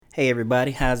Hey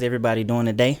everybody, how's everybody doing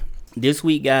today? This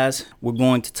week, guys, we're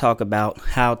going to talk about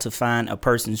how to find a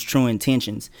person's true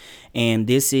intentions. And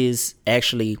this is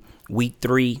actually week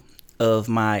 3 of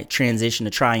my Transition to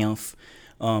Triumph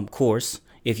course.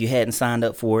 If you hadn't signed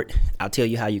up for it, I'll tell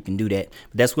you how you can do that.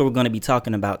 But that's what we're going to be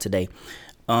talking about today.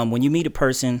 When you meet a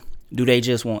person, do they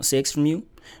just want sex from you?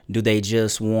 Do they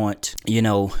just want,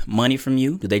 money from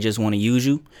you? Do they just want to use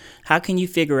you? How can you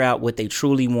figure out what they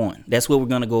truly want? That's what we're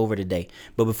going to go over today.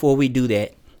 But before we do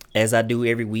that, as I do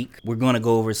every week, we're going to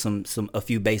go over a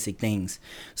few basic things.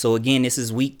 So again, this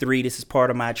is week 3. This is part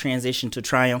of my Transition to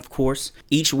Triumph course.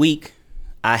 Each week,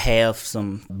 I have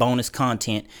some bonus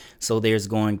content. So there's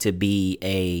going to be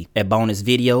a bonus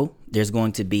video. There's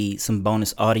going to be some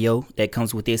bonus audio that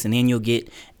comes with this. And then you'll get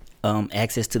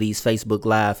access to these Facebook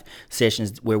Live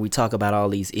sessions where we talk about all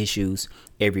these issues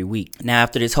every week. Now,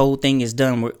 after this whole thing is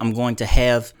done, I'm going to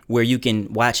have where you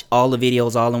can watch all the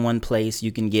videos all in one place.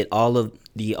 You can get all of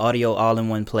the audio all in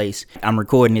one place. I'm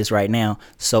recording this right now,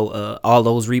 so all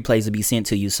those replays will be sent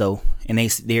to you. And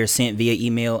they're sent via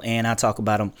email, and I talk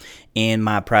about them in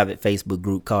my private Facebook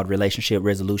group called Relationship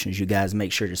Resolutions. You guys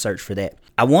make sure to search for that.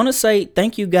 I want to say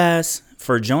thank you guys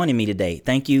for joining me today.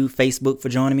 Thank you, Facebook, for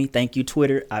joining me. Thank you,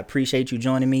 Twitter. I appreciate you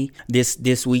joining me.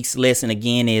 This week's lesson,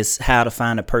 again, is how to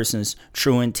find a person's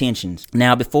true intentions.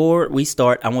 Now, before we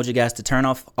start, I want you guys to turn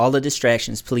off all the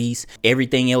distractions, please.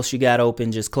 Everything else you got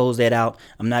open, just close that out.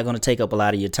 I'm not going to take up a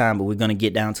lot of your time, but we're going to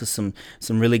get down to some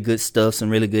really good stuff, some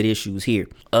really good issues here.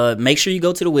 Make sure you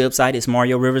go to the website. It's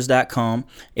mariorivers.com.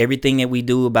 Everything that we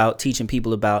do about teaching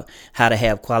people about how to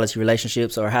have quality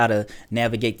relationships or how to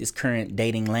navigate this current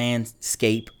dating landscape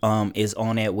is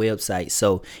on that website.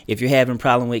 So if you're having a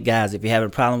problem with guys, if you're having a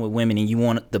problem with women, and you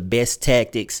want the best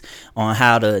tactics on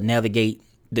how to navigate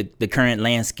the current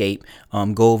landscape,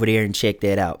 go over there and check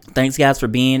that out. Thanks, guys, for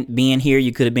being here.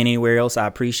 You could have been anywhere else. I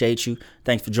appreciate you.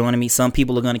 Thanks for joining me. Some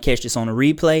people are going to catch this on a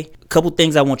replay. A couple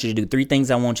things I want you to do. 3 things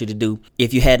I want you to do.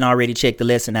 If you hadn't already checked the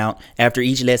lesson out, after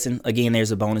each lesson, again, there's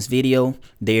a bonus video.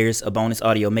 There's a bonus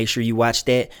audio. Make sure you watch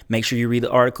that. Make sure you read the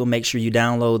article. Make sure you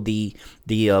download the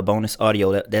bonus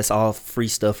audio. That's all free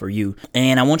stuff for you.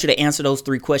 And I want you to answer those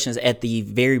 3 questions at the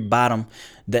very bottom.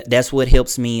 That's what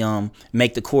helps me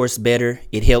make the course better.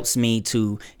 It helps me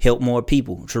to help more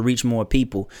people, to reach more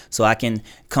people, so I can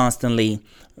constantly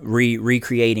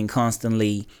recreate and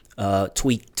constantly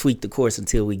tweak the course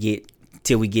until we get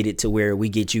it to where we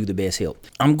get you the best help.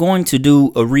 I'm going to do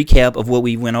a recap of what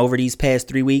we went over these past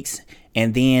 3 weeks,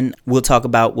 and then we'll talk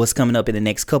about what's coming up in the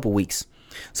next couple weeks.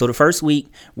 So the first week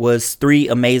was 3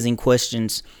 amazing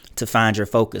questions to find your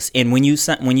focus. And when you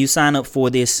sign up for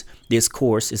this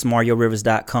course, it's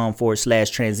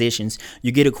mariorivers.com/transitions.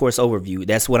 You get a course overview.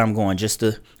 That's what I'm going, just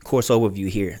a course overview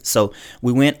here. So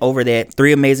we went over that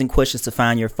 3 amazing questions to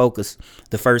find your focus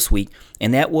the first week.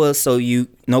 And that was so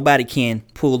nobody can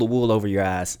pull the wool over your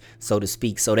eyes, so to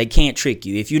speak. So they can't trick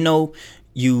you. If you know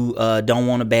you don't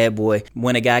want a bad boy,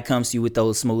 when a guy comes to you with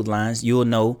those smooth lines, you'll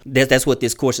know that's what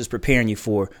this course is preparing you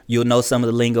for. You'll know some of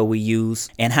the lingo we use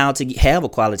and how to have a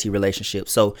quality relationship.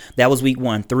 So that was week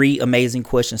 1, 3 amazing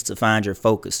questions to find your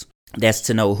focus. That's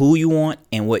to know who you want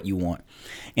and what you want.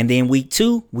 And then week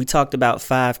 2, we talked about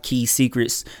 5 key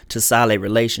secrets to solid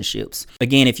relationships.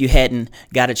 Again, if you hadn't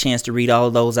got a chance to read all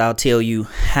of those, I'll tell you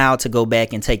how to go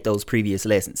back and take those previous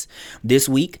lessons. This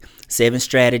week, 7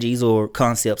 strategies or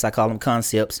concepts, I call them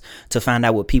concepts, to find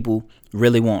out what people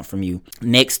really want from you.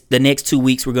 The next 2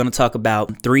 weeks, we're going to talk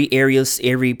about 3 areas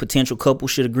every potential couple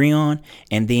should agree on,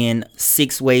 and then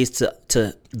 6 ways to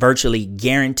virtually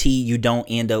guarantee you don't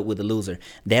end up with a loser.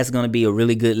 That's going to be a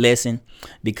really good lesson,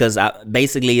 because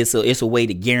basically it's a way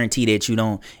to guarantee that you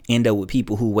don't end up with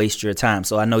people who waste your time.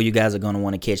 So I know you guys are going to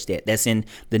want to catch that. That's in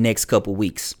the next couple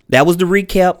weeks. That was the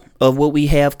recap of what we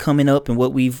have coming up and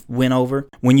what we've went over.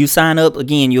 When you sign up,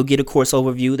 again, you'll get a course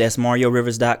overview. That's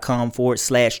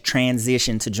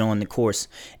mariorivers.com/transition to join the course,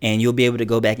 and you'll be able to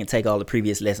go back and take all the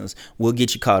previous lessons. We'll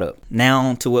get you caught up. Now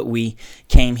on to what we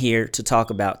came here to talk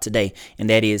about today, and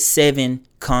that is 7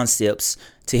 concepts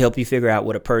to help you figure out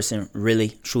what a person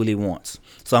really truly wants.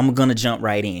 So I'm going to jump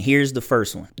right in. Here's the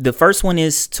first one. The first one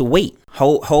is to wait.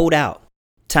 Hold out.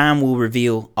 Time will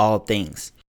reveal all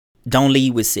things. Don't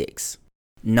lead with sex.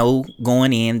 Know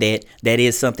going in that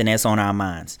is something that's on our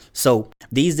minds. So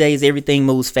these days, everything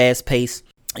moves fast paced.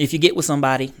 If you get with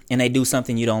somebody and they do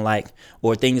something you don't like,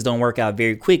 or things don't work out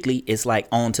very quickly, it's like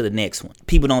on to the next one.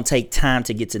 People don't take time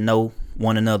to get to know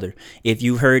one another. If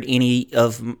you've heard any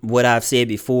of what I've said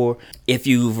before, if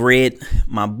you've read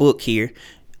my book here,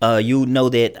 you know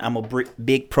that I'm a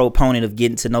big proponent of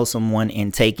getting to know someone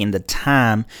and taking the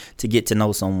time to get to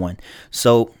know someone.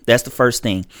 So that's the first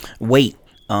thing. Wait.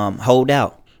 hold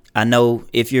out. I know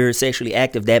if you're sexually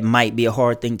active, that might be a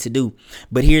hard thing to do.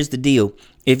 But here's the deal.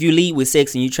 If you lead with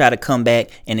sex and you try to come back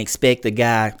and expect the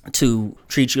guy to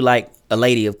treat you like a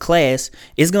lady of class,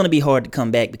 it's going to be hard to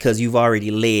come back because you've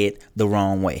already led the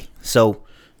wrong way. So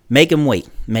make him wait.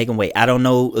 Make him wait. I don't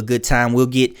know a good time. We'll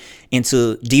get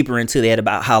deeper into that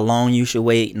about how long you should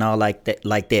wait and all like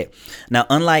that. Now,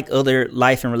 unlike other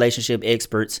life and relationship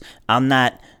experts, I'm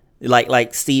not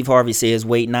like Steve Harvey says,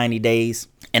 wait 90 days.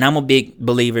 And I'm a big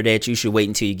believer that you should wait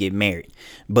until you get married.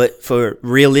 But for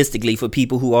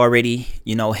people who already,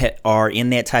 are in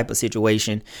that type of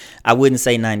situation, I wouldn't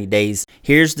say 90 days.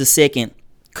 Here's the second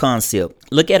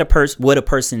concept. Look at what a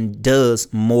person does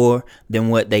more than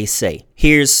what they say.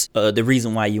 Here's the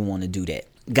reason why you want to do that.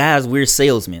 Guys, we're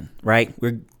salesmen, right?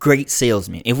 We're great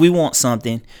salesmen. If we want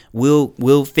something,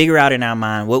 we'll figure out in our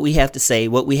mind what we have to say,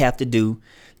 what we have to do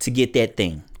to get that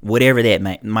thing, whatever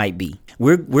that might be.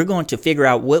 We're going to figure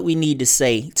out what we need to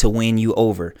say to win you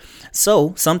over.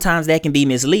 So sometimes that can be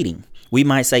misleading. We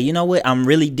might say, you know what, I'm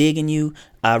really digging you.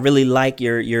 I really like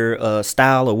your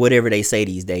style, or whatever they say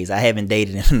these days. I haven't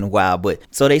dated in a while, but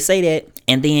so they say that,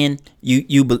 and then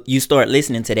you start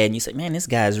listening to that, and you say, man, this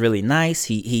guy is really nice.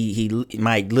 He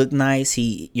might look nice.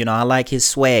 I like his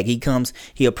swag.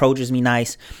 He approaches me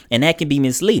nice, and that can be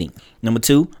misleading. Number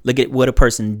 2, look at what a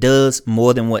person does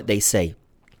more than what they say.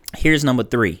 Here's number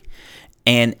 3.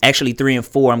 And actually 3 and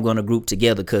 4 I'm going to group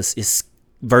together because it's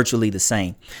virtually the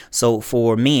same. So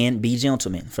for men, be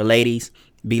gentlemen. For ladies,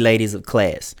 be ladies of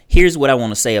class. Here's what I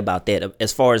want to say about that.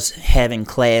 As far as having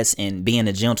class and being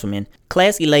a gentleman,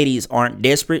 classy ladies aren't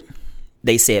desperate.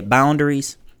 They set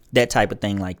boundaries, that type of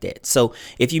thing like that. So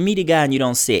if you meet a guy and you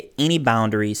don't set any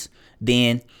boundaries,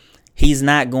 then he's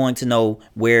not going to know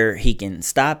where he can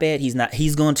stop at.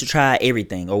 He's going to try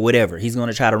everything or whatever. He's going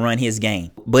to try to run his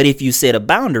game. But if you set a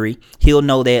boundary, he'll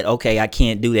know that, okay, I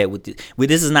can't do that with this.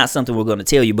 This is not something we're going to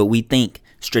tell you, but we think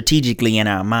strategically in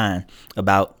our mind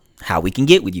about how we can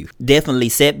get with you. Definitely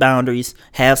set boundaries,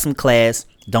 have some class,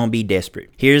 don't be desperate.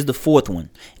 Here's the 4th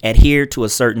one. Adhere to a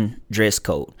certain dress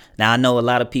code. Now, I know a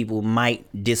lot of people might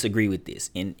disagree with this,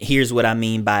 and here's what I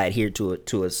mean by adhere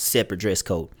to a separate dress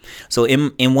code. So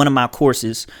in one of my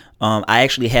courses, I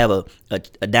actually have a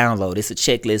download. It's a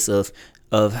checklist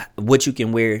of what you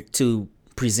can wear to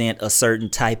present a certain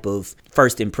type of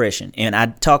first impression. And I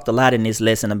talked a lot in this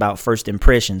lesson about first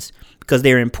impressions because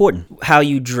they're important. How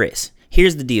you dress.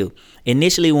 Here's the deal.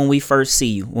 Initially, when we first see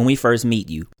you, when we first meet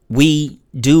you,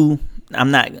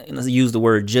 I'm not going to use the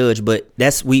word judge, but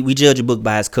we judge a book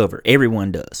by its cover.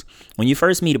 Everyone does. When you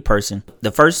first meet a person,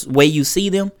 the first way you see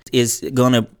them is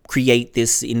going to create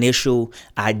this initial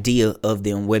idea of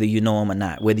them, whether you know them or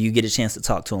not, whether you get a chance to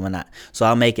talk to them or not. So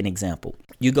I'll make an example.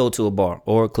 You go to a bar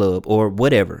or a club or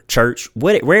whatever, church,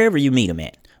 wherever you meet them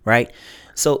at, right?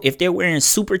 So if they're wearing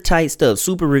super tight stuff,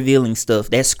 super revealing stuff,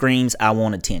 that screams, I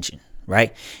want attention.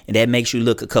 Right? And that makes you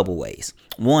look a couple ways.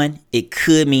 1, it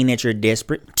could mean that you're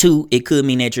desperate. 2, it could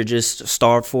mean that you're just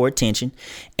starved for attention.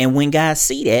 And when guys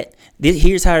see that,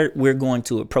 here's how we're going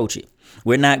to approach it.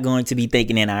 We're not going to be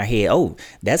thinking in our head, oh,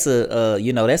 that's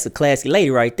a classy lady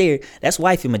right there. That's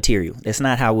wifey material. That's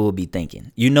not how we'll be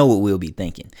thinking. You know what we'll be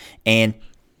thinking. And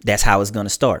that's how it's going to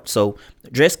start. So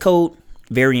dress code,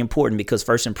 very important because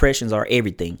first impressions are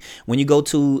everything. When you go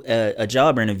to a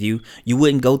job interview, you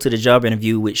wouldn't go to the job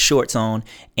interview with shorts on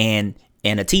and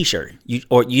a t-shirt, you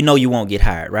won't get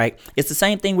hired, right? It's the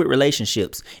same thing with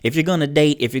relationships. If you're going to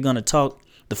date, if you're going to talk,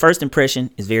 the first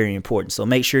impression is very important. So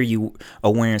make sure you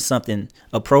are wearing something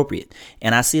appropriate.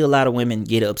 And I see a lot of women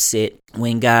get upset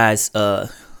when guys,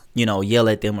 yell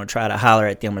at them or try to holler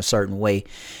at them a certain way.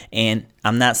 And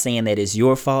I'm not saying that it's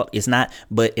your fault. It's not,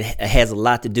 but it has a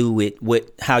lot to do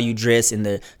with how you dress and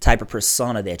the type of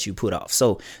persona that you put off.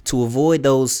 So to avoid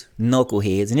those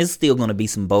knuckleheads, and there's still going to be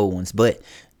some bold ones, but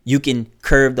you can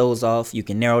curve those off. You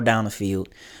can narrow down the field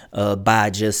by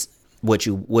just what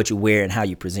you wear and how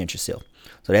you present yourself.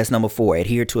 So that's number 4.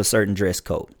 Adhere to a certain dress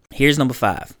code. Here's number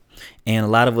 5. And a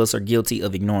lot of us are guilty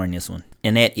of ignoring this one.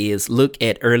 And that is look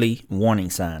at early warning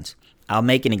signs. I'll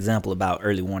make an example about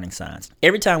early warning signs.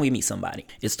 Every time we meet somebody,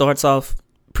 it starts off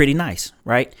pretty nice,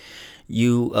 right?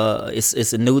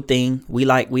 It's a new thing. We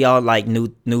all like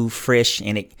new, fresh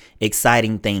and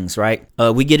exciting things, right?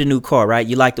 We get a new car, right?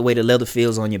 You like the way the leather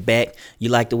feels on your back. You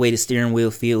like the way the steering wheel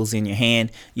feels in your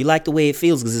hand. You like the way it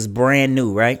feels because it's brand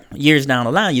new, right? Years down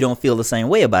the line, you don't feel the same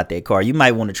way about that car. You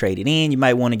might want to trade it in. You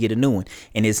might want to get a new one.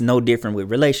 And it's no different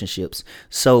with relationships.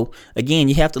 So again,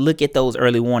 you have to look at those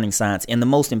early warning signs. And the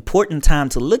most important time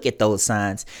to look at those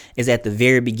signs is at the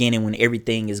very beginning when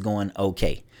everything is going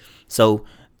okay. So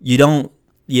you don't,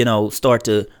 start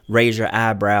to raise your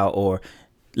eyebrow or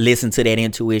listen to that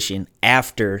intuition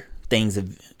after things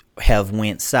have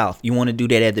went south. You want to do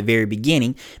that at the very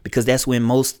beginning, because that's when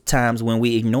most times when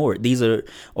we ignore it,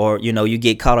 you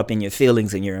get caught up in your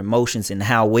feelings and your emotions and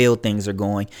how well things are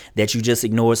going, that you just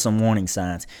ignore some warning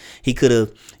signs. He could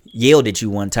have yelled at you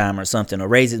one time or something, or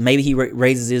maybe he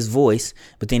raises his voice,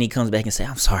 but then he comes back and say,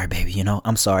 "I'm sorry, baby.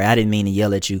 I'm sorry. I didn't mean to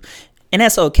yell at you." And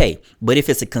that's okay. But if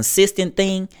it's a consistent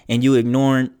thing and you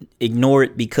ignore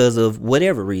it because of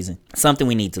whatever reason, something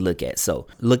we need to look at. So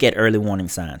look at early warning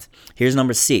signs. Here's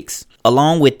number 6.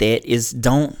 Along with that is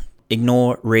don't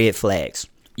ignore red flags.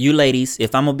 You ladies,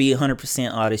 if I'm going to be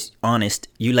 100% honest,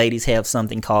 you ladies have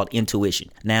something called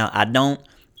intuition. Now, I don't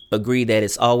agree that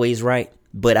it's always right,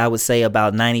 but I would say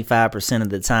about 95% of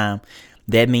the time,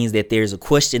 that means that there's a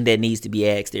question that needs to be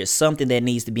asked. There's something that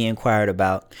needs to be inquired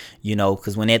about,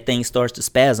 because when that thing starts to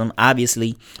spasm,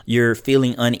 obviously you're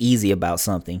feeling uneasy about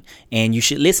something, and you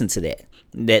should listen to that.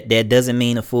 That doesn't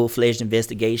mean a full-fledged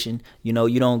investigation. You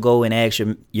don't go and ask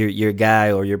your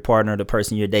guy or your partner, the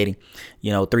person you're dating,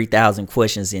 3,000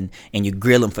 questions and you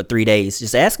grill him for 3 days.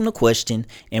 Just ask him the question,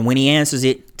 and when he answers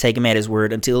it, take him at his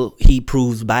word until he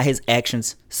proves by his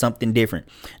actions something different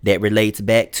that relates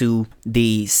back to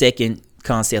the second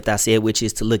concept I said, which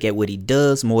is to look at what he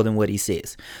does more than what he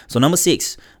says. So number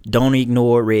 6, don't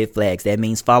ignore red flags. That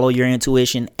means follow your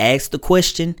intuition. Ask the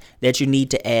question that you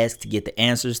need to ask to get the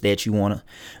answers that you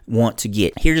want to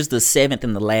get. Here's the 7th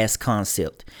and the last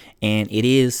concept, and it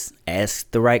is ask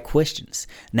the right questions.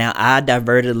 Now, I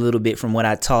diverted a little bit from what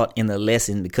I taught in the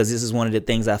lesson because this is one of the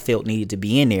things I felt needed to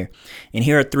be in there. And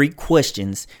here are 3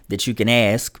 questions that you can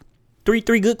ask. Three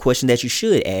good questions that you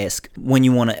should ask when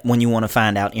you want to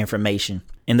find out information.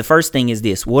 And the first thing is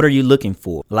this: what are you looking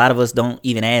for? A lot of us don't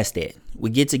even ask that.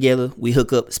 We get together, we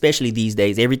hook up, especially these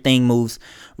days. Everything moves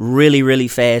really, really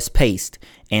fast paced.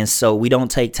 And so we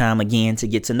don't take time again to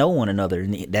get to know one another.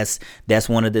 And that's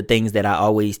one of the things that I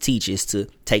always teach, is to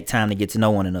take time to get to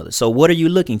know one another. So what are you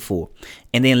looking for?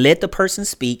 And then let the person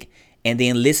speak, and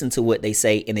then listen to what they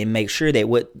say, and then make sure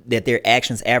that their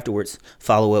actions afterwards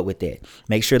follow up with that.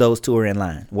 Make sure those two are in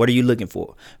line. What are you looking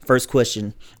for? First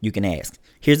question you can ask.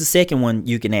 Here's the second one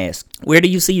you can ask. Where do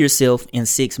you see yourself in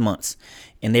 6 months?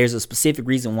 And there's a specific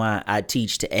reason why I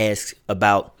teach to ask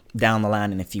about down the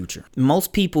line in the future.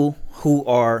 Most people who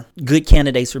are good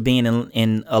candidates for being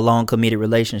in a long committed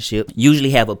relationship usually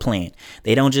have a plan.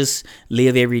 They don't just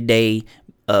live every day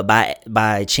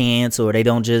by chance, or they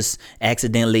don't just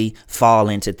accidentally fall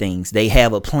into things. They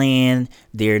have a plan.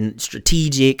 They're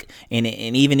strategic, and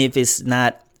even if it's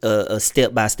not a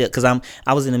step by step, because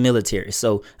I was in the military,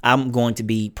 so I'm going to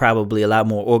be probably a lot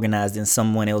more organized than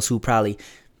someone else who probably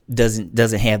doesn't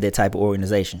have that type of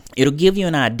organization. It'll give you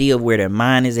an idea of where their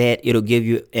mind is at. It'll give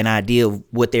you an idea of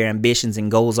what their ambitions and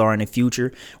goals are in the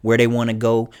future, where they want to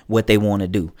go, what they want to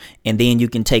do. And then you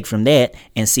can take from that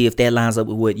and see if that lines up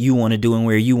with what you want to do and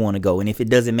where you want to go. And if it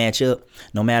doesn't match up,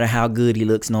 no matter how good he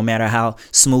looks, no matter how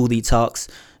smooth he talks,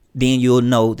 then you'll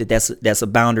know that that's a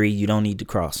boundary you don't need to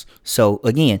cross. So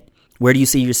again, where do you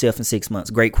see yourself in 6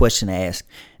 months? Great question to ask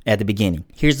at the beginning.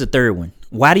 Here's the third one.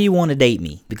 Why do you want to date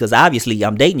me? Because obviously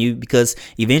I'm dating you because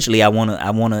eventually I want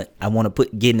to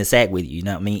get in the sack with you. You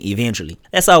know what I mean? Eventually.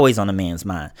 That's always on a man's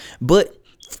mind. But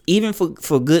even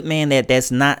for good man,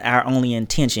 that's not our only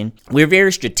intention. We're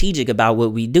very strategic about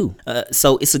what we do.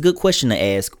 So it's a good question to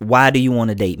ask. Why do you want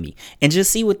to date me? And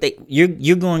just see what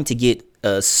you're going to get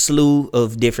a slew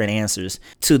of different answers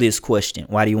to this question.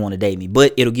 Why do you want to date me?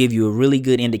 But it'll give you a really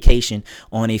good indication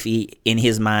on if in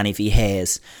his mind, if he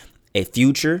has a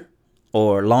future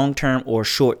or long-term or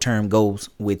short-term goals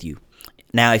with you.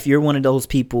 Now, if you're one of those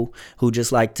people who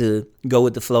just like to go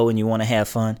with the flow and you want to have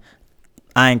fun,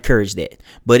 I encourage that.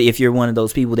 But if you're one of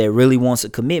those people that really wants a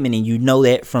commitment and you know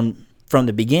that from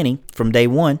the beginning, from day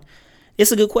one,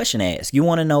 it's a good question to ask. You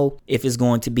want to know if it's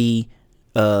going to be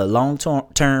long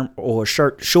term or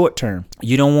short term.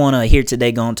 You don't want a here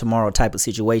today, gone tomorrow type of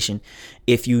situation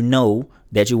if you know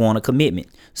that you want a commitment.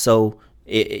 So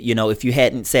if you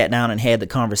hadn't sat down and had the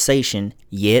conversation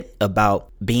yet about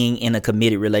being in a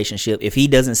committed relationship, if he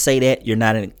doesn't say that, you're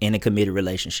not in a committed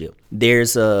relationship.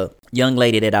 There's a young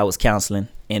lady that I was counseling,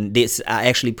 and I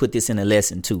actually put this in a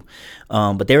lesson too.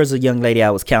 But there was a young lady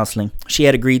I was counseling. She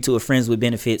had agreed to a friends with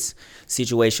benefits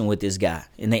situation with this guy,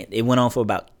 and it went on for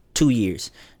about 2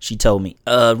 years. She told me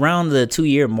around the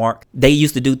 2-year mark, they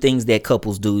used to do things that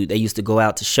couples do. They used to go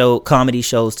out to comedy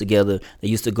shows together. They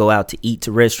used to go out to eat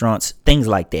to restaurants, things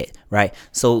like that. Right.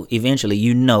 So eventually,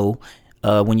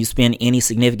 when you spend any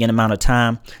significant amount of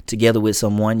time together with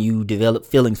someone, you develop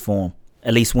feelings for them.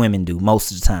 At least women do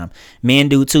most of the time. Men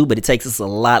do too, but it takes us a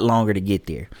lot longer to get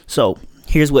there. So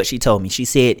Here's what she told me. She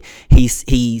said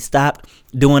he stopped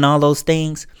doing all those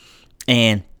things,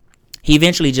 and he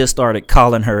eventually just started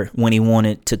calling her when he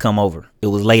wanted to come over. It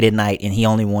was late at night, and he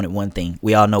only wanted one thing.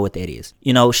 We all know what that is.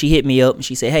 She hit me up and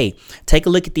she said, hey, take a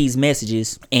look at these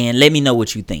messages and let me know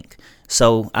what you think.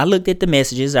 So I looked at the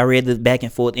messages. I read the back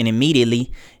and forth, and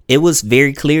immediately it was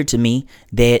very clear to me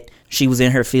that she was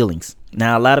in her feelings.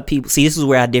 Now, a lot of people, see, this is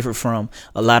where I differ from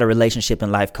a lot of relationship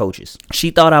and life coaches. She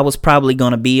thought I was probably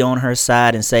going to be on her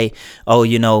side and say, oh,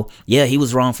 yeah, he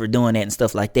was wrong for doing that and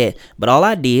stuff like that. But all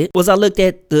I did was I looked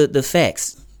at the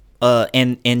facts.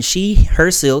 And she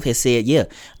herself has said, yeah,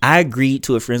 I agreed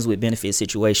to a friends with benefits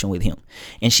situation with him.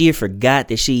 And she had forgot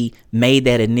that she made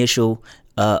that initial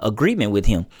agreement with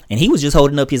him. And he was just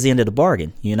holding up his end of the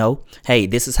bargain. Hey,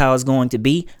 this is how it's going to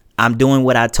be. I'm doing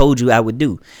what I told you I would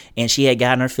do. And she had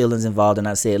gotten her feelings involved. And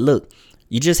I said, look,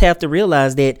 you just have to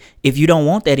realize that if you don't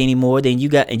want that anymore, then you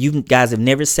guys have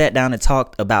never sat down and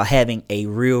talked about having a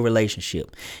real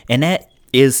relationship. And that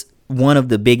is one of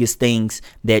the biggest things,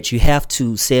 that you have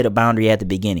to set a boundary at the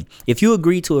beginning. If you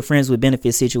agree to a friends with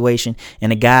benefits situation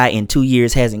and a guy in 2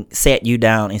 years hasn't sat you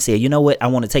down and said, you know what, I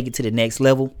want to take it to the next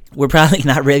level, we're probably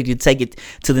not ready to take it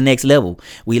to the next level.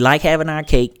 We like having our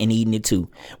cake and eating it too.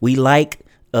 We like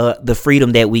the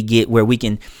freedom that we get where we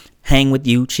can hang with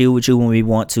you, chill with you when we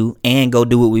want to, and go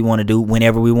do what we want to do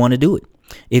whenever we want to do it.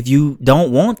 If you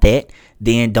don't want that,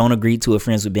 then don't agree to a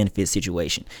friends with benefits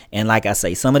situation. And like I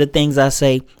say, some of the things I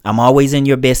say, I'm always in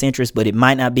your best interest, but it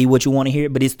might not be what you want to hear,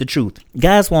 but it's the truth.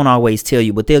 Guys won't always tell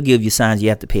you, but they'll give you signs you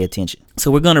have to pay attention. So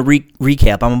we're going to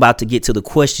recap. I'm about to get to the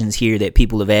questions here that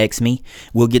people have asked me.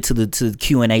 We'll get to the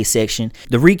Q&A section.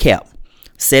 The recap,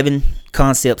 7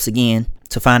 concepts again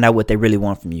to find out what they really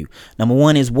want from you. Number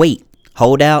 1 is wait.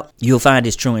 Hold out. You'll find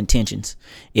his true intentions.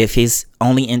 If his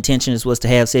only intention was to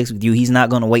have sex with you, he's not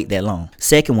going to wait that long.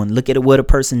 Second one, look at what a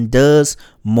person does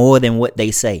more than what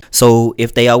they say. So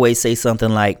if they always say something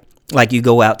like you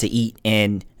go out to eat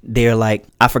and they're like,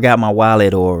 I forgot my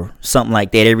wallet or something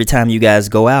like that every time you guys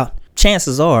go out,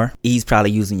 chances are he's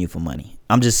probably using you for money.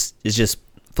 It's just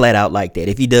flat out like that.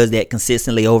 If he does that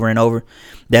consistently over and over,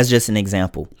 that's just an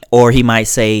example. Or he might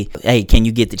say, hey, can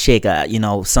you get the check?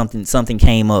 Something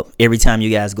came up every time you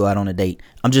guys go out on a date.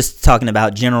 I'm just talking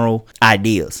about general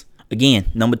ideas. Again,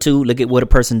 number 2, look at what a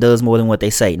person does more than what they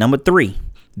say. Number 3,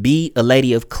 be a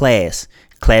lady of class.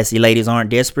 Classy ladies aren't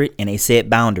desperate, and they set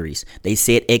boundaries. They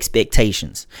set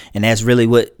expectations. And that's really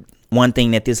what one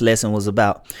thing that this lesson was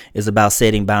about, is about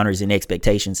setting boundaries and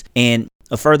expectations. And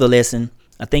a further lesson,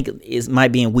 I think it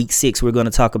might be in week 6. We're going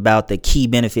to talk about the key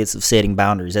benefits of setting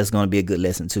boundaries. That's going to be a good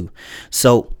lesson too.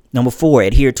 So number 4,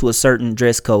 adhere to a certain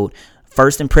dress code.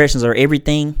 First impressions are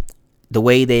everything. The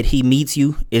way that he meets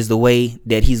you is the way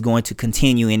that he's going to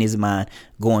continue in his mind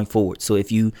going forward. So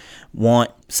if you want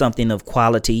something of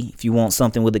quality, if you want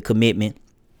something with a commitment,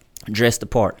 dress the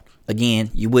part. Again,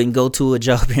 you wouldn't go to a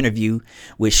job interview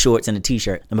with shorts and a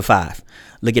t-shirt. Number 5,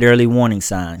 look at early warning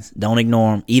signs. Don't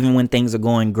ignore them, even when things are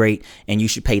going great. And you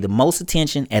should pay the most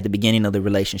attention at the beginning of the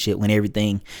relationship when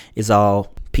everything is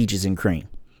all peaches and cream.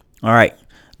 All right.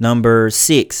 Number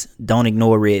 6, don't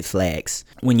ignore red flags.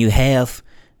 When you have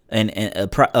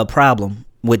a problem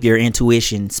with your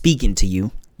intuition speaking to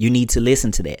you, you need to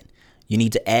listen to that. You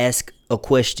need to ask a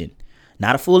question.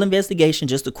 Not a full investigation,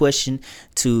 just a question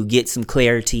to get some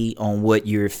clarity on what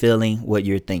you're feeling, what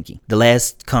you're thinking. The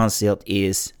last concept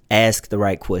is ask the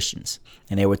right questions.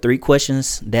 And there were 3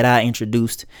 questions that I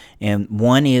introduced. And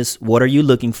 1 is, what are you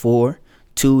looking for?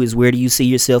 2 is, where do you see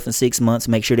yourself in 6 months?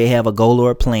 Make sure they have a goal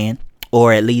or a plan,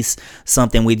 or at least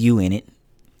something with you in it,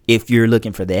 if you're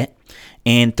looking for that.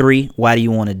 And 3, why do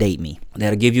you want to date me?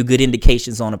 That'll give you good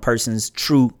indications on a person's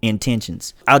true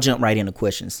intentions. I'll jump right into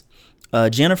questions.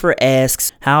 Jennifer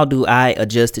asks, how do I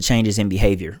adjust to changes in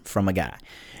behavior from a guy?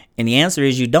 And the answer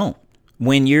is you don't.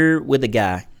 When you're with a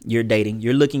guy, you're dating,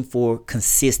 you're looking for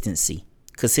consistency.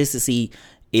 Consistency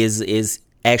is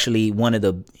actually one of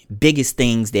the biggest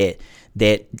things that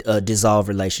dissolve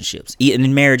relationships, and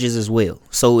in marriages as well.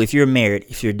 So if you're married,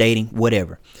 if you're dating,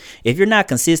 whatever, if you're not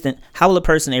consistent, how will a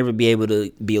person ever be able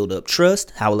to build up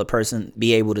trust? How will a person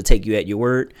be able to take you at your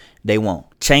word? They won't.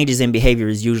 Changes in behavior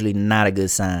is usually not a good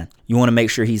sign. You want to make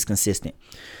sure he's consistent.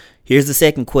 Here's the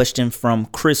second question from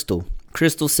Crystal.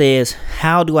 Crystal says,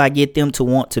 how do I get them to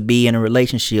want to be in a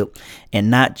relationship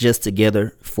and not just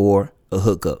together for a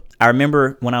hookup? I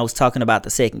remember when I was talking about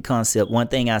the second concept, one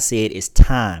thing I said is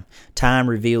time. Time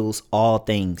reveals all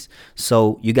things.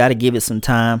 So you got to give it some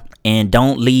time and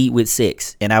don't lead with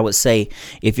sex. And I would say,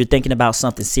 if you're thinking about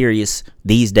something serious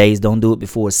these days, don't do it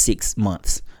before 6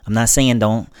 months. I'm not saying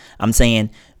don't. I'm saying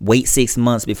wait 6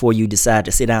 months before you decide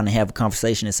to sit down and have a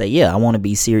conversation and say, yeah, I want to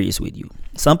be serious with you.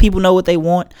 Some people know what they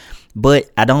want, but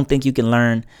I don't think you can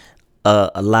learn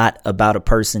a lot about a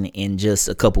person in just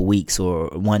a couple weeks or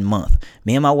 1 month.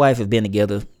 Me and my wife have been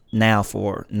together now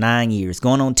for 9 years,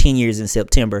 going on 10 years in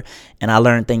September, and I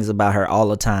learn things about her all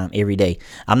the time, every day.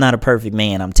 I'm not a perfect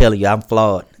man. I'm telling you, I'm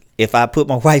flawed. If I put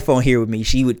my wife on here with me,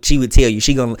 she would tell you,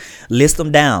 she gonna list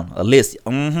them down, a list.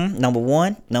 Number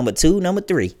 1, number 2, number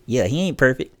 3. Yeah, he ain't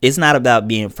perfect. It's not about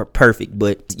being perfect,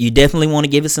 but you definitely want to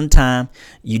give it some time.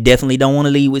 You definitely don't want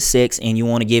to lead with sex, and you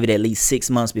want to give it at least 6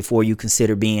 months before you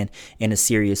consider being in a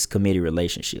serious committed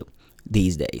relationship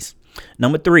these days.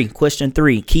 Number 3, question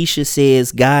 3. Keisha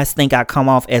says, guys think I come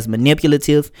off as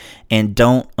manipulative and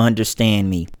don't understand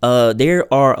me.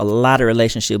 There are a lot of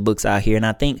relationship books out here, and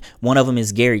I think one of them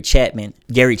is Gary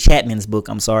Chapman's book,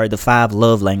 The 5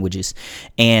 Love Languages.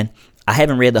 And I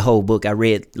haven't read the whole book. I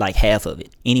read like half of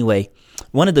it. Anyway,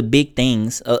 one of the big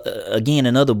things, again,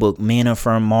 another book, Men Are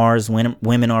From Mars,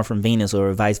 Women Are From Venus,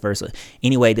 or vice versa.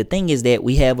 Anyway, the thing is that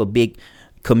we have a big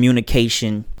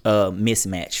communication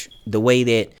mismatch. The way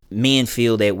that men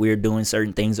feel that we're doing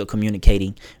certain things or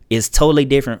communicating is totally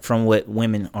different from what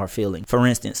women are feeling. For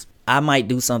instance, I might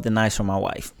do something nice for my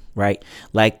wife, right?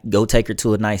 Like go take her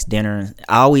to a nice dinner.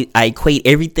 I equate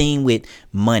everything with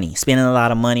money, spending a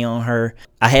lot of money on her.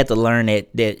 I had to learn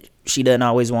that she doesn't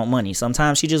always want money.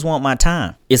 Sometimes she just wants my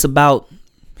time. It's about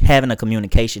having a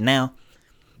communication. Now,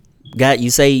 God, you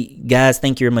say guys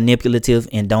think you're manipulative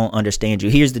and don't understand you.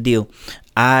 Here's the deal.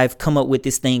 I've come up with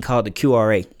this thing called the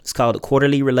QRA. It's called the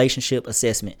Quarterly Relationship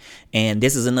Assessment. And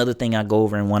this is another thing I go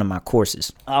over in one of my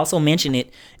courses. I also mention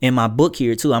it in my book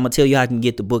here too. I'm going to tell you how I can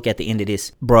get the book at the end of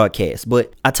this broadcast.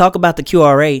 But I talk about the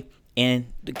QRA,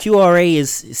 and the QRA is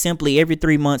simply every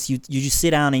 3 months you just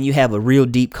sit down and you have a real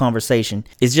deep conversation.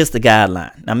 It's just a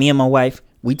guideline. Now, me and my wife,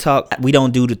 we talk. We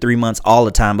don't do the 3 months all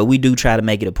the time, but we do try to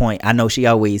make it a point. I know she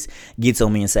always gets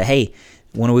on me and say, hey,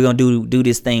 when are we going to do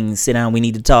this thing? Sit down. We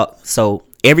need to talk. So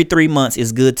every 3 months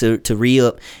is good to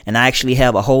re-up. And I actually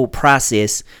have a whole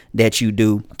process that you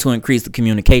do to increase the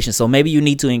communication. So maybe you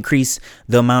need to increase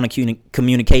the amount of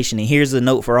communication. And here's a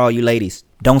note for all you ladies.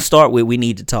 Don't start with we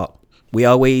need to talk. We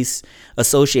always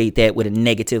associate that with a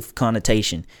negative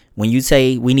connotation. When you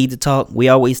say we need to talk, we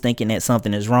always thinking that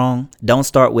something is wrong. Don't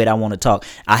start with I want to talk.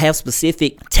 I have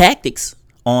specific tactics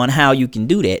on how you can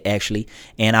do that, actually.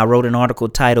 And I wrote an article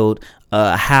titled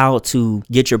How to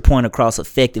Get Your Point Across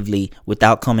Effectively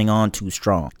Without Coming On Too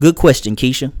Strong. Good question,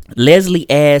 Keisha. Leslie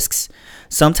asks,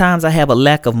 sometimes I have a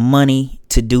lack of money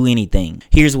to do anything.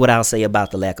 Here's what I'll say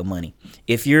about the lack of money.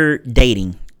 If you're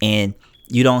dating and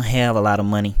you don't have a lot of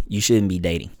money, you shouldn't be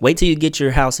dating. Wait till you get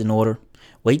your house in order.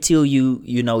 Wait till you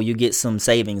get some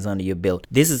savings under your belt.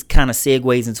 This is kind of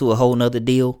segues into a whole nother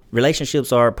deal.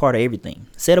 Relationships are a part of everything.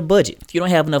 Set a budget. If you don't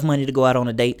have enough money to go out on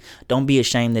a date, don't be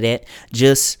ashamed of that.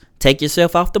 Just take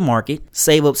yourself off the market,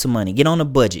 save up some money, get on a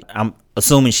budget. I'm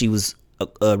assuming she was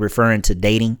referring to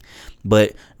dating,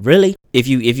 but really, if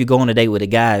you go on a date with a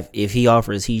guy, if he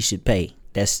offers, he should pay.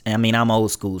 I'm old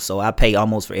school, so I pay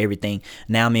almost for everything.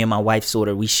 Now me and my wife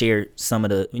we share some of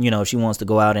the, if she wants to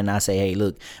go out and I say, hey,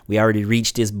 look, we already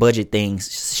reached this budget thing,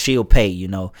 she'll pay,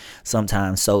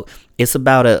 sometimes. So it's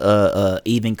about a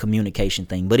even communication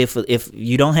thing. But if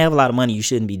you don't have a lot of money, you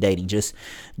shouldn't be dating. Just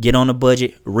get on a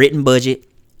budget, written budget,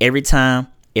 every time,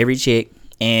 every check,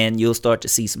 and you'll start to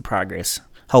see some progress.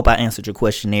 Hope I answered your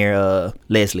question there,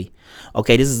 Leslie.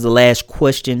 Okay, this is the last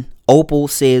question. Opal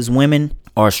says women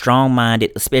are strong-minded,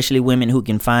 especially women who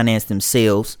can finance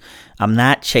themselves. I'm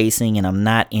not chasing and I'm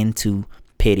not into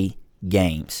petty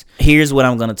games. Here's what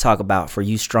I'm going to talk about for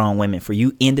you strong women. For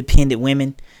you independent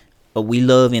women, we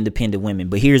love independent women,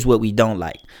 but here's what we don't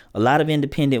like. A lot of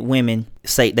independent women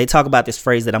they talk about this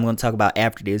phrase that I'm going to talk about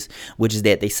after this, which is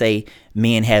that they say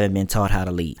men haven't been taught how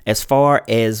to lead. As far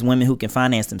as women who can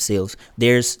finance themselves,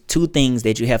 there's two things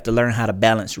that you have to learn how to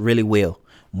balance really well.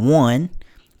 One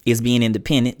is being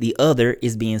independent. The other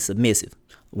is being submissive.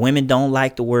 Women don't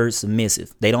like the word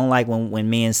submissive. They don't like when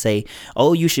men say,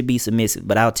 oh, you should be submissive.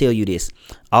 But I'll tell you this.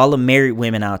 All the married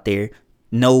women out there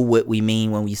know what we mean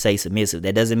when we say submissive.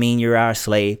 That doesn't mean you're our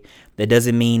slave. That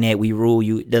doesn't mean that we rule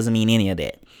you. It doesn't mean any of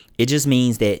that. It just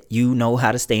means that you know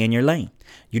how to stay in your lane.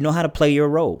 You know how to play your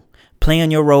role. Playing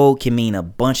your role can mean a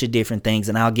bunch of different things,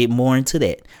 and I'll get more into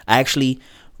that. I actually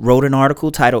wrote an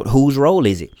article titled Whose Role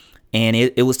Is It? And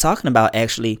it was talking about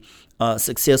actually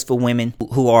successful women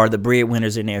who are the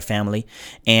breadwinners in their family.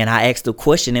 And I asked the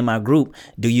question in my group,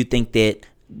 do you think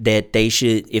that they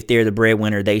should, if they're the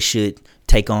breadwinner, they should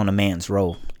take on a man's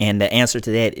role? And the answer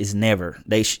to that is never.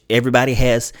 Everybody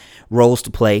has roles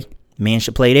to play. Men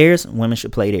should play theirs. Women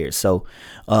should play theirs. So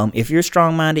if you're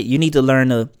strong-minded, you need to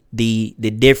learn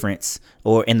the difference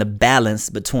or in the balance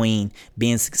between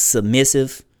being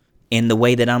submissive in the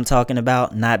way that I'm talking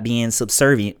about, not being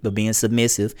subservient, but being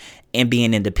submissive and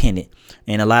being independent.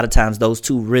 And a lot of times those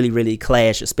two really, really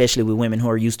clash, especially with women who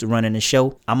are used to running the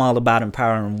show. I'm all about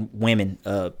empowering women,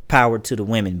 power to the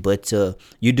women. But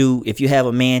if you have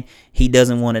a man, he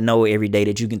doesn't want to know every day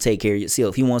that you can take care of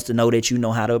yourself. He wants to know that you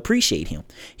know how to appreciate him.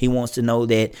 He wants to know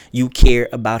that you care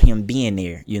about him being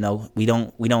there. You know, we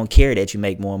don't care that you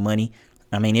make more money.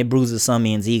 I mean, it bruises some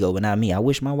men's ego, but not me. I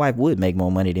wish my wife would make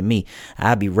more money than me.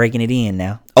 I'd be raking it in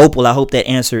now. Opal, I hope that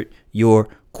answered your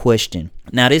question.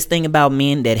 Now, this thing about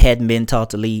men that hadn't been taught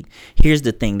to lead, here's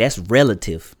the thing. That's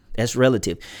relative. That's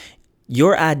relative.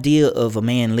 Your idea of a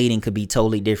man leading could be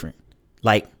totally different.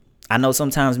 Like, I know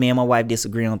sometimes me and my wife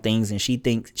disagree on things, and she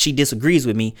disagrees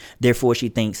with me. Therefore, she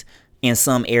thinks in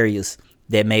some areas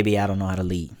that maybe I don't know how to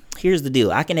lead. Here's the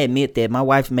deal. I can admit that my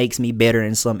wife makes me better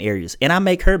in some areas, and I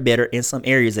make her better in some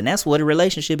areas, and that's what a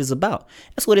relationship is about.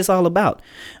 That's what it's all about.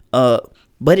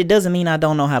 But it doesn't mean I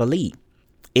don't know how to lead.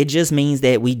 It just means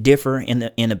that we differ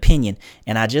in opinion.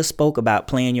 And I just spoke about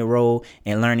playing your role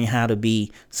and learning how to be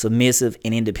submissive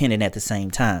and independent at the same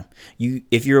time.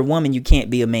 If you're a woman, you can't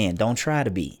be a man. Don't try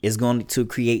to be. It's going to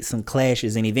create some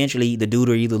clashes, and eventually the dude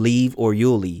will either leave or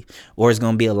you'll leave, or it's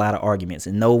going to be a lot of arguments,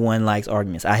 and no one likes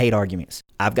arguments. I hate arguments.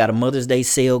 I've got a Mother's Day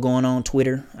sale going on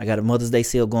Twitter. I got a Mother's Day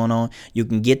sale going on. You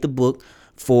can get the book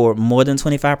for more than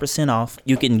 25% off.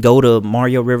 You can go to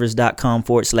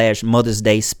mariorivers.com/Mother's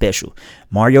Day special.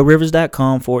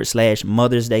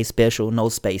 mariorivers.com/Mother's Day special, no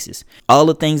spaces. All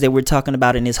the things that we're talking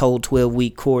about in this whole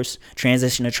 12-week course,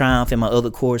 Transition to Triumph, and my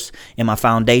other course, and my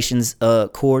Foundations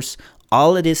course,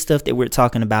 all of this stuff that we're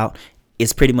talking about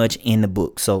is pretty much in the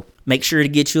book. So make sure to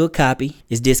get you a copy.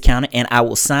 It's discounted, and I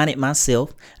will sign it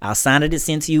myself. I'll sign it and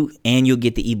send to you, and you'll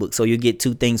get the ebook. So you'll get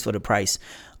two things for the price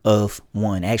of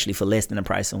one, actually for less than the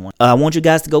price of one. I want you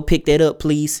guys to go pick that up,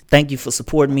 please. Thank you for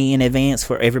supporting me in advance.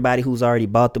 For everybody who's already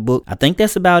bought the book, I think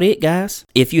that's about it, guys.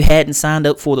 If you hadn't signed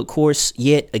up for the course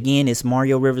yet, again, it's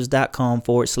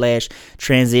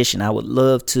mariorivers.com/transition. I would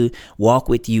love to walk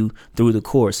with you through the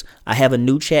course. I have a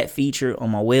new chat feature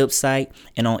on my website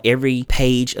and on every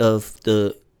page of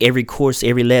every course,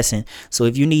 every lesson. So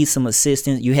if you need some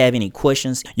assistance, you have any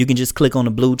questions, you can just click on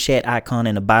the blue chat icon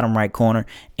in the bottom right corner,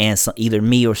 and either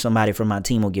me or somebody from my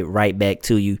team will get right back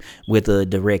to you with a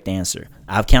direct answer.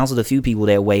 I've counseled a few people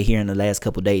that way here in the last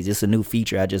couple days. It's a new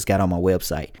feature I just got on my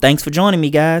website. Thanks for joining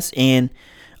me, guys. And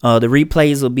the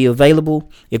replays will be available.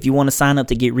 If you want to sign up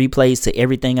to get replays to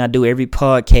everything I do, every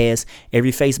podcast,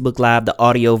 every Facebook Live, the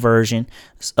audio version,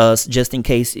 just in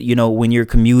case, when you're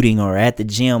commuting or at the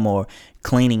gym or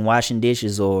cleaning, washing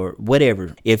dishes, or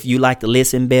whatever. If you like to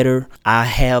listen better, I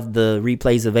have the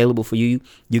replays available for you.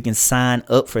 You can sign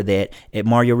up for that at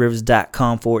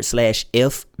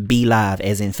mariorivers.com/FB Live,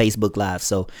 as in Facebook Live.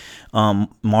 So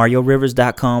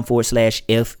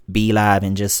mariorivers.com/FB Live,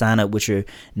 and just sign up with your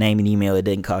name and email. It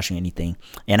doesn't cost you anything.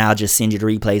 And I'll just send you the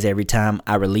replays every time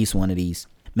I release one of these.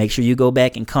 Make sure you go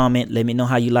back and comment. Let me know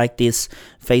how you like this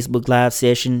Facebook Live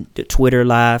session, the Twitter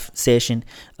Live session.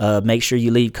 Make sure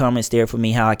you leave comments there for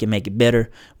me, how I can make it better,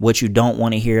 what you don't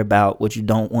want to hear about, what you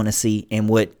don't want to see, and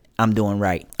what I'm doing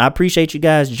right. I appreciate you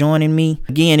guys joining me.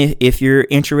 Again, if you're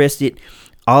interested,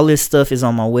 all this stuff is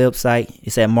on my website.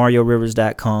 It's at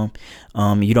mariorivers.com.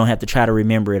 You don't have to try to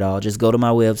remember it all. Just go to my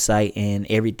website and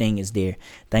everything is there.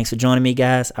 Thanks for joining me,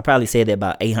 guys. I probably said that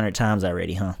about 800 times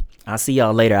already, huh? I'll see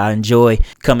y'all later. I enjoy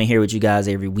coming here with you guys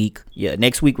every week. Yeah,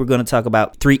 next week we're going to talk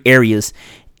about 3 areas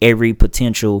every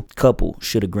potential couple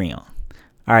should agree on.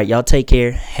 All right, y'all take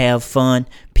care. Have fun.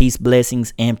 Peace,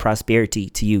 blessings, and prosperity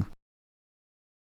to you.